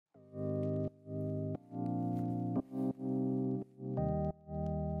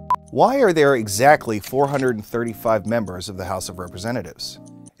Why are there exactly 435 members of the House of Representatives?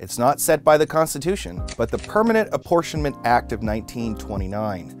 It's not set by the Constitution, but the Permanent Apportionment Act of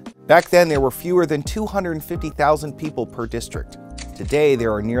 1929. Back then, there were fewer than 250,000 people per district. Today,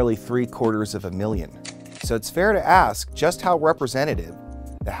 there are nearly 750,000. So it's fair to ask just how representative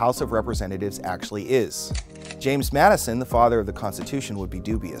the House of Representatives actually is. James Madison, the father of the Constitution, would be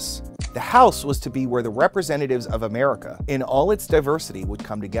dubious. The House was to be where the representatives of America, in all its diversity, would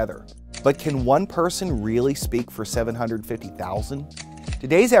come together. But can one person really speak for 750,000?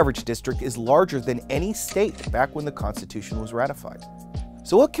 Today's average district is larger than any state back when the Constitution was ratified.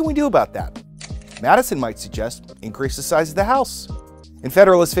 So what can we do about that? Madison might suggest increase the size of the House. In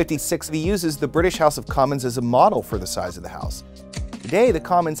Federalist 56, he uses the British House of Commons as a model for the size of the House. Today, the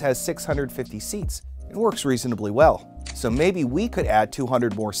Commons has 650 seats and works reasonably well. So maybe we could add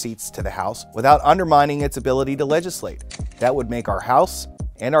 200 more seats to the House without undermining its ability to legislate. That would make our House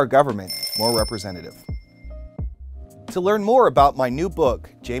and our government more representative. To learn more about my new book,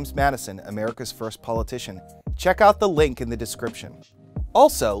 James Madison, America's First Politician, check out the link in the description.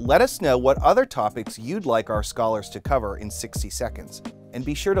 Also, let us know what other topics you'd like our scholars to cover in 60 seconds. And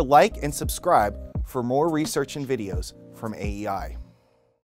be sure to like and subscribe for more research and videos from AEI.